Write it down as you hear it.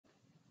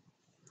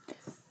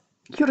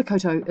Kia ora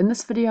koutou. In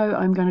this video,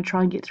 I'm going to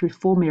try and get through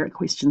 4 merit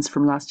questions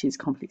from last year's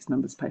complex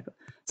numbers paper.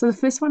 So the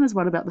first one is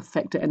one about the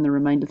factor and the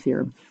remainder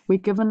theorem. We're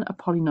given a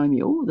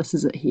polynomial, this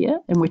is it here,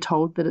 and we're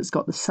told that it's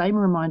got the same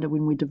remainder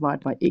when we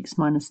divide by x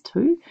minus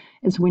 2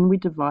 as when we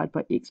divide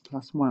by x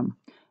plus 1.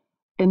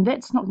 And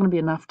that's not going to be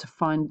enough to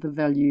find the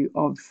value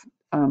of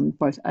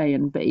both a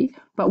and b,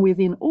 but we're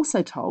then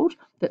also told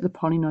that the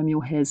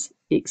polynomial has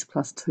x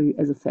plus 2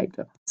 as a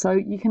factor. So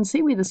you can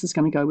see where this is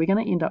going to go. We're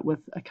going to end up with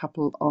a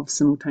couple of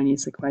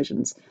simultaneous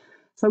equations.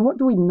 So what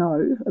do we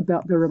know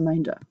about the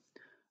remainder?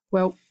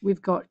 Well,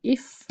 we've got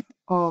f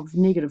of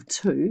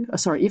 2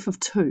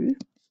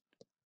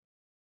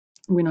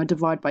 when I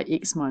divide by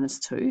x minus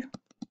 2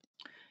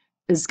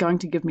 is going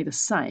to give me the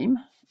same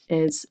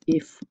as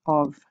f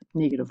of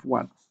negative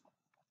 1.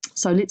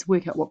 So let's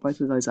work out what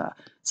both of those are.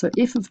 So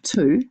f of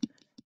 2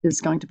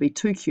 is going to be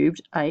 2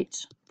 cubed,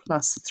 8,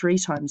 plus 3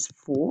 times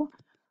 4,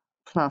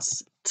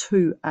 plus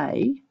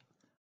 2a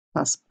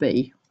plus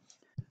b,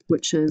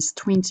 which is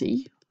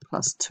 20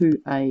 plus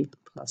 2a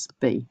plus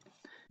b.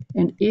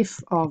 And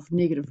f of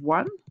negative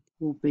 1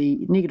 will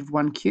be negative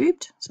 1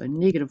 cubed, so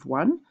negative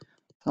 1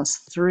 plus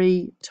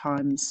 3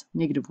 times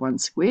negative 1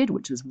 squared,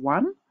 which is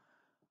 1,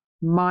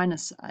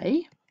 minus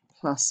a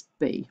plus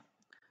b.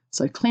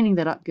 So cleaning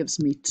that up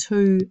gives me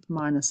 2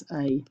 minus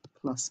a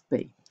plus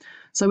b.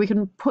 So we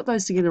can put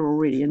those together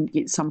already and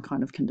get some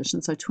kind of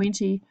condition. So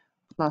 20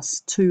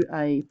 plus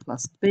 2a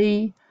plus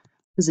b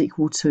is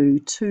equal to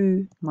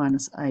 2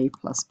 minus a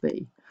plus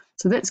b.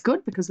 So that's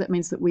good because that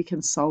means that we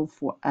can solve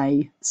for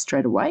a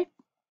straight away,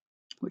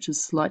 which is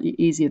slightly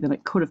easier than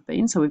it could have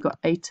been. So we've got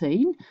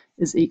 18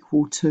 is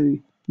equal to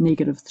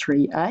negative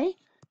 3a,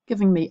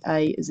 giving me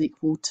a is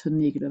equal to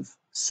negative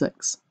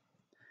 6.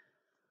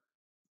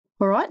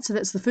 All right, so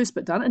that's the first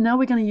bit done. And now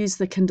we're going to use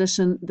the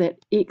condition that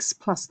x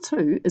plus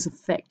 2 is a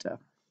factor.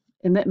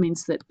 And that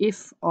means that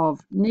f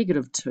of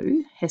negative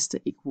 2 has to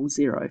equal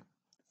 0.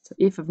 So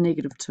f of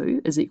negative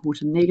 2 is equal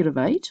to negative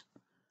 8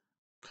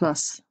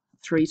 plus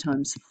 3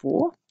 times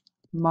 4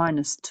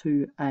 minus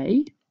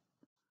 2a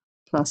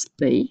plus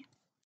b.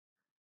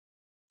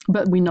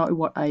 But we know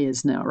what a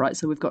is now, right?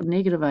 So we've got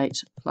negative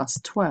 8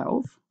 plus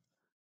 12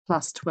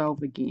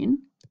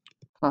 again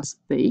plus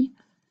b,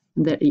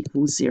 and that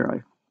equals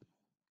 0.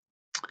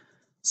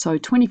 So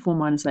 24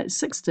 minus 8 is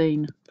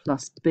 16,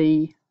 plus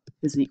b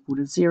is equal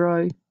to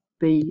 0.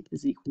 B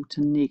is equal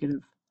to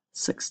negative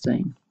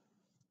 16.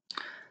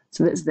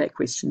 So that's that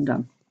question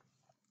done.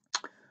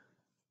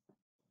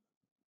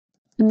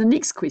 In the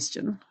next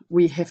question,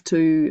 we have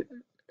to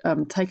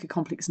take a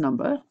complex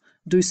number,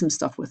 do some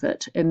stuff with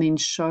it, and then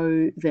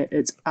show that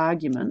its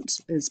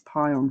argument is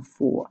pi on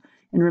 4.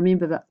 And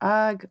remember, the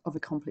arg of a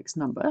complex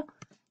number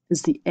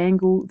is the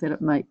angle that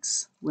it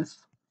makes with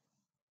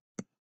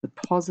the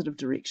positive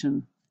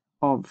direction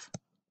of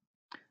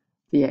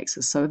the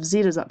axis. So if z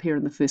is up here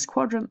in the first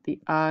quadrant, the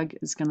arg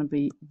is going to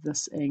be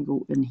this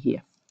angle in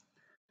here.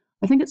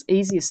 I think it's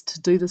easiest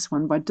to do this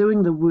one by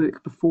doing the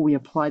work before we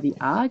apply the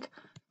arg.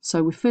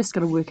 So we're first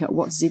going to work out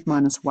what's z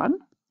minus 1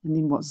 and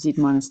then what's z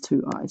minus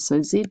 2i.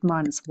 So z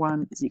minus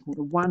 1 is equal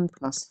to 1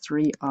 plus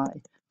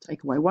 3i.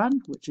 Take away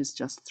 1, which is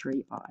just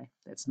 3i.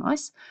 That's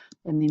nice.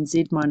 And then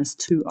z minus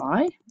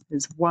 2i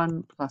is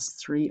 1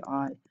 plus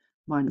 3i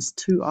minus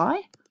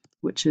 2i,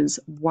 which is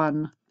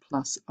 1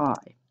 plus I.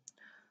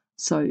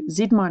 So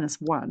z minus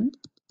 1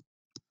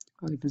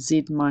 over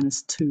z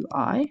minus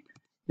 2i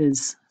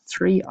is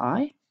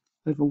 3i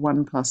over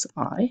 1 plus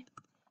I.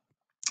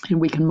 And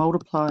we can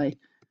multiply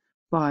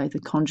by the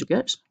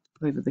conjugate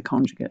over the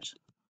conjugate.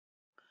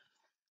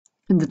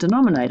 In the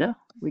denominator,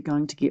 we're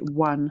going to get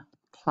 1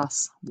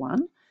 plus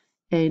 1.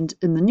 And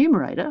in the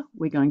numerator,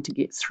 we're going to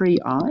get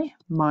 3i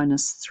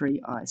minus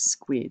 3i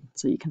squared.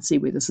 So you can see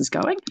where this is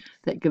going.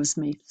 That gives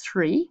me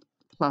 3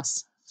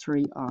 plus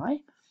 3i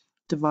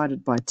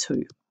divided by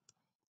 2.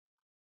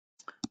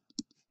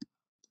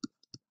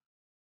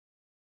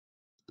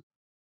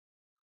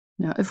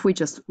 Now, if we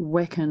just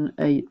whack in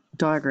a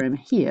diagram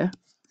here,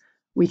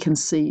 we can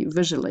see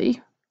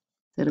visually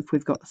that if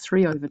we've got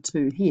 3 over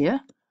 2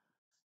 here,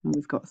 and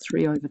we've got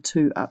 3 over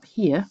 2 up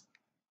here,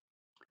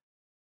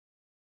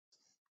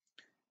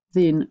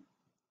 then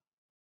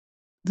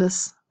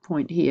this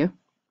point here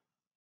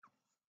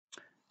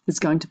is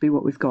going to be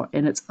what we've got,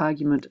 and its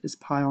argument is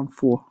pi on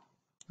 4,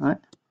 right?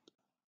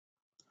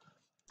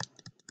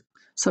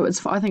 So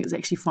I think it's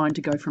actually fine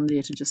to go from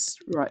there to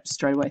just write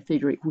straight away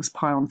theta equals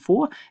pi on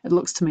 4. It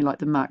looks to me like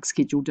the mark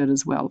schedule did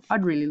as well.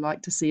 I'd really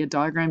like to see a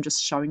diagram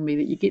just showing me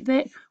that you get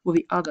that. Well,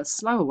 the other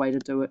slower way to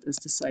do it is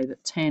to say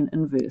that tan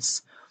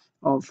inverse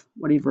of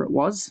whatever it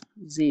was,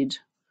 z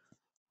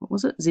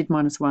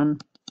minus 1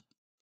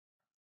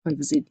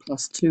 over z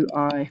plus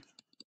 2i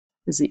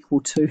is equal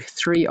to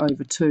 3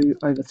 over 2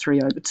 over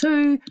 3 over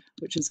 2,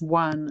 which is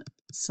 1,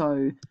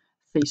 so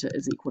theta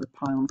is equal to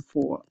pi on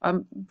 4. I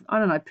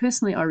don't know,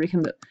 personally I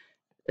reckon that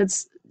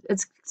it's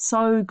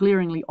so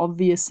glaringly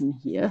obvious in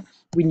here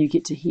when you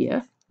get to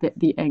here that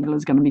the angle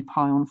is going to be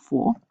pi on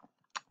 4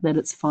 that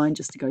it's fine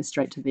just to go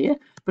straight to there.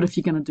 But if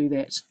you're going to do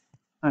that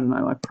I don't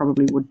know, I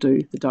probably would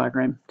do the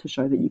diagram to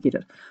show that you get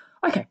it.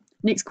 Okay,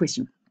 next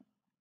question.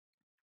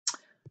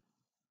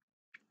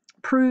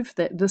 Prove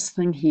that this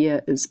thing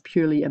here is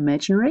purely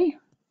imaginary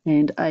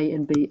and A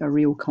and B are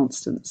real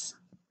constants.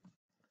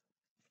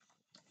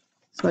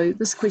 So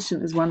this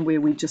question is one where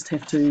we just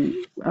have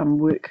to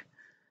work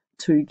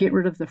to get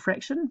rid of the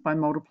fraction by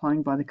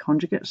multiplying by the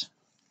conjugate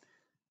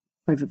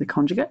over the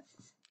conjugate.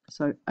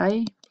 So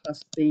A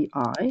plus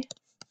BI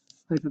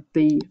over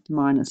B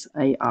minus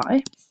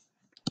AI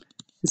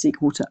is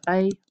equal to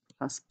A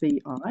plus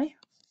BI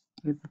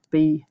over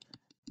B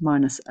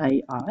minus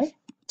AI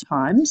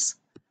times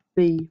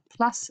B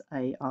plus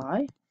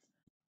AI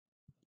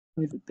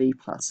over B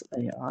plus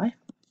AI.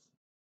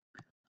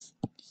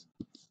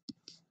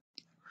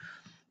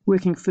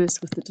 Working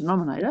first with the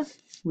denominator,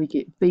 we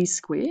get B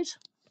squared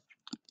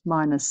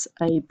minus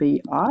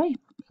ABI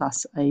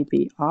plus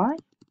ABI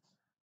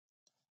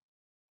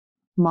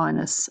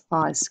minus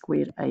I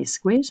squared A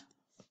squared.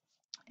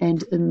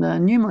 And in the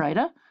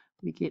numerator,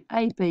 we get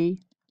AB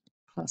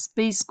plus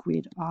B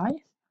squared I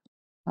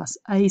plus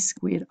A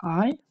squared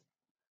I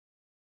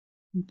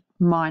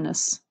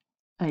minus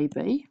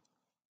AB.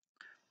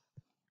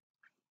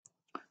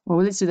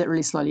 Well, let's do that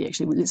really slowly,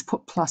 actually. Let's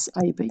put plus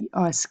AB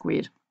I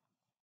squared.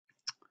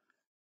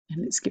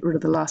 And let's get rid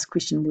of the last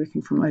question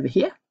working from over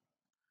here.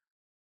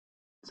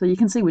 So you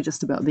can see we're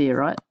just about there,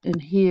 right? And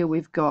here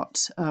we've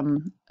got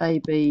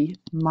AB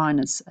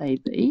minus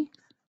AB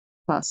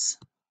plus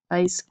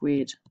A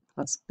squared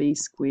plus B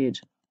squared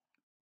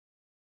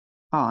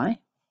I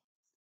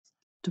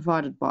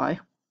divided by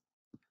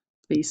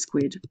B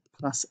squared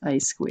plus A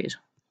squared.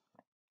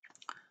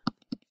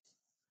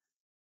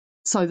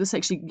 So this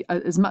actually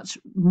is much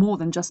more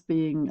than just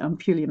being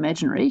purely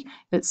imaginary.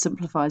 It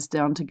simplifies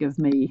down to give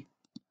me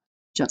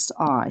just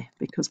I,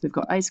 because we've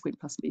got A squared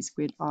plus B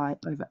squared I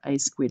over A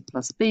squared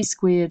plus B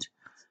squared,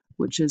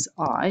 which is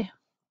I,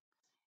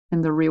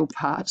 and the real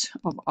part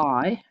of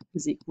I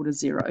is equal to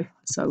 0,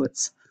 so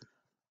it's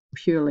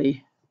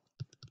purely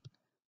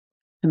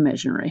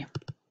imaginary.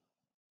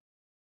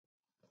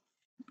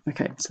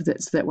 Okay, so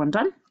that's that one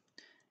done.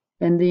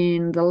 And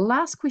then the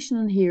last question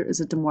in here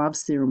is a de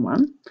Moivre's theorem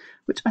one,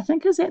 which I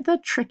think is at the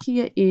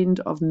trickier end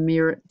of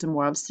merit de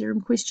Moivre's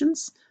theorem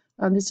questions.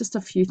 There's just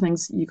a few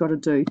things you've got to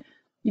do.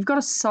 You've got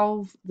to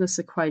solve this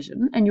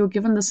equation, and you're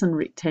given this in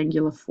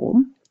rectangular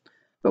form,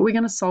 but we're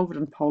going to solve it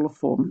in polar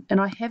form.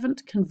 And I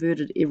haven't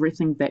converted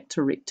everything back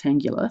to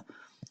rectangular.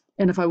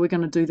 And if I were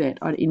going to do that,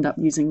 I'd end up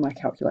using my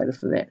calculator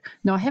for that.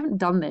 Now, I haven't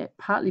done that,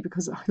 partly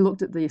because I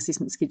looked at the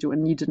assessment schedule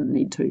and you didn't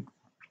need to.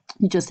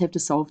 You just have to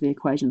solve the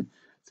equation.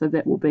 So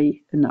that will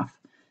be enough.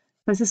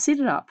 So to set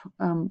it up,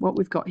 what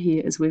we've got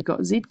here is we've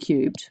got z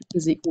cubed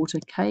is equal to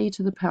k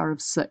to the power of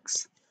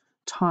 6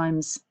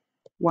 times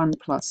 1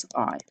 plus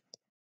I.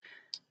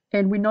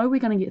 And we know we're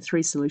going to get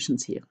 3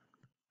 solutions here.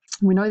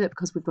 We know that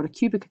because we've got a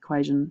cubic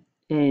equation,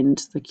 and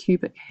the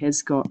cubic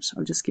has got,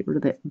 I'll just get rid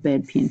of that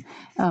bad pen.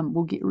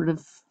 We'll get rid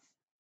of,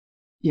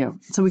 yeah,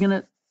 so we're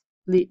going to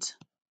let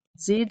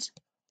z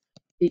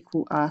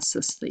equal r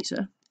cis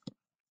theta,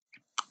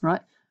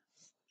 right?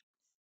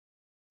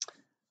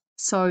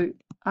 So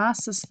r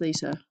cis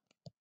theta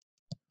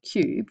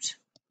cubed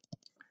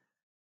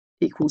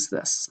equals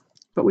this.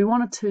 But we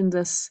want to turn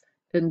this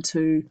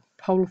into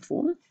polar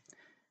form.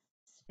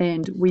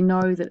 And we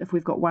know that if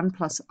we've got 1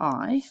 plus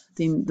I,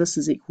 then this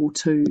is equal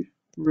to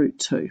root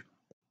 2.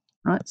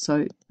 Right?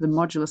 So the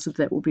modulus of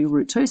that will be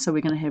root 2. So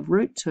we're going to have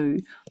root 2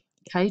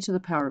 k to the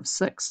power of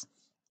 6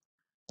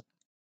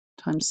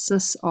 times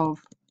cis of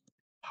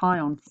pi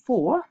on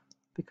 4,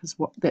 because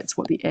that's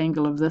what the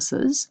angle of this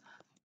is,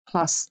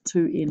 plus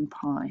 2n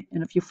pi.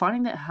 And if you're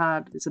finding that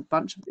hard, there's a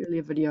bunch of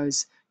earlier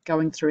videos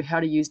going through how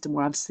to use de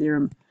Moivre's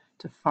theorem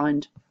to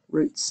find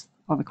roots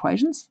of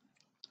equations.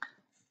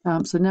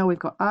 So now we've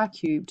got r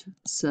cubed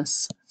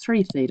cis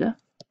 3 theta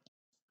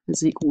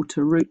is equal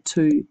to root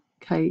 2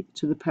 k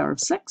to the power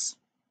of 6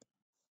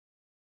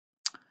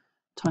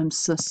 times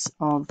cis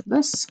of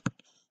this.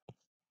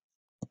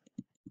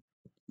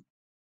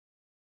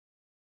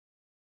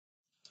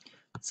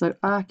 So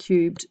r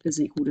cubed is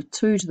equal to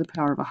 2 to the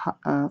power of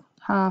a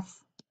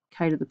half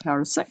k to the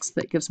power of 6.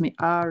 That gives me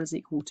r is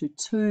equal to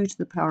 2 to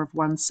the power of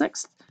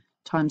 1/6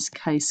 times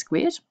k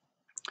squared.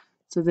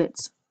 So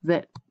that's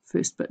that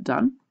first bit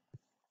done.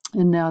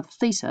 And now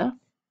theta,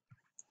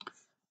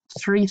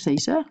 3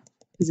 theta,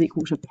 is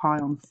equal to pi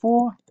on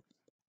 4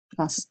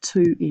 plus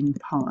 2n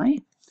pi.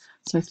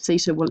 So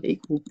theta will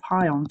equal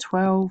pi on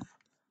 12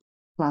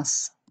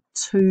 plus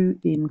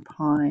 2n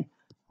pi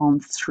on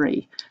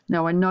 3.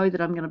 Now I know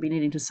that I'm going to be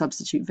needing to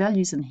substitute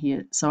values in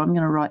here, so I'm going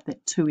to write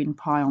that 2n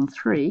pi on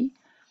 3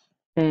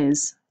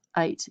 as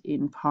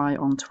 8n pi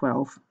on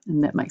 12,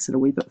 and that makes it a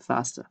wee bit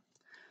faster.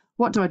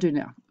 What do I do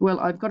now? Well,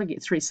 I've got to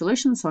get 3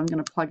 solutions, so I'm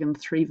going to plug in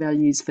 3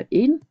 values for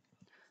n.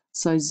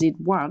 So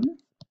z1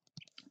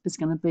 is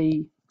going to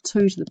be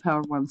 2 to the power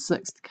of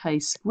 1/6 k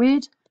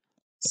squared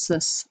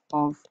cis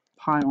of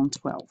pi on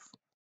 12.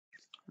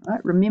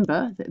 Right?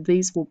 Remember that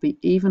these will be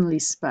evenly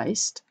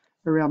spaced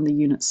around the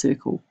unit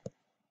circle.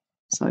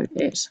 So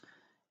at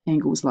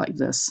angles like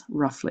this,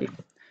 roughly.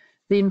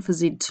 Then for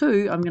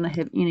Z2, I'm going to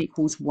have n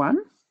equals 1.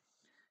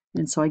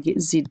 And so I get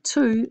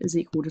Z2 is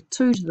equal to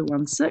 2 to the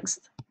 1/6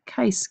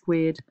 k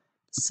squared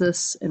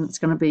cis, and it's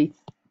going to be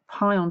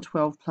pi on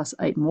 12 plus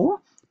 8 more.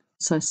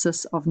 So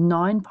cis of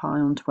 9 pi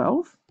on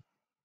 12.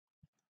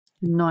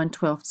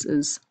 9/12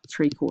 is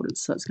 3/4,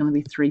 so it's going to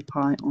be 3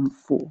 pi on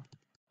 4.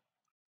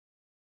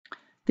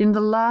 Then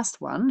the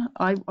last one,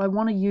 I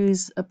want to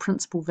use a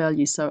principal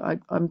value, so I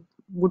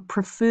would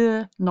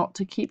prefer not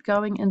to keep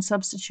going and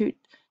substitute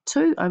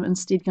 2. I'm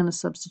instead going to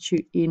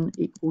substitute n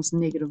equals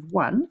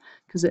 -1,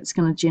 because that's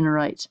going to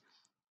generate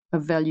a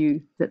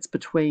value that's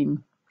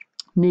between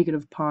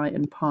negative pi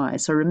and pi.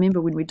 So remember,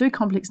 when we do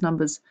complex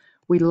numbers,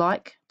 we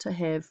like to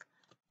have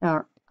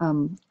our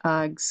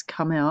args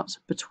come out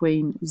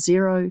between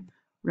 0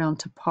 round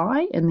to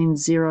pi and then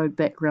 0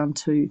 back round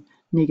to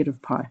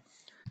negative pi.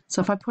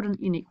 So if I put in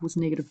n equals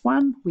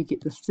 -1, we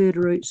get the third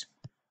root,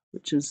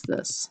 which is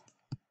this.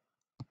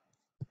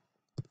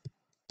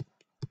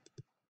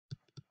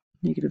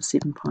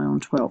 -7 pi on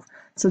 12.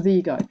 So there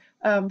you go.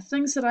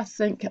 Things that I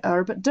think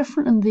are a bit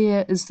different in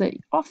there is that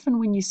often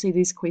when you see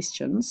these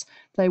questions,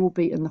 they will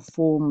be in the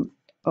form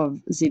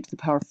of z to the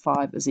power of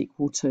 5 is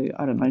equal to,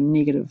 I don't know,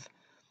 negative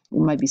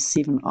or maybe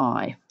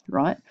 7i,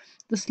 right?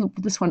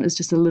 This one is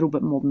just a little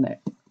bit more than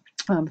that.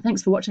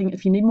 Thanks for watching.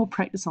 If you need more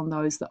practice on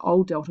those, the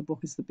old Delta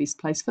book is the best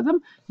place for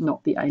them,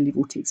 not the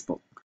A-level textbook.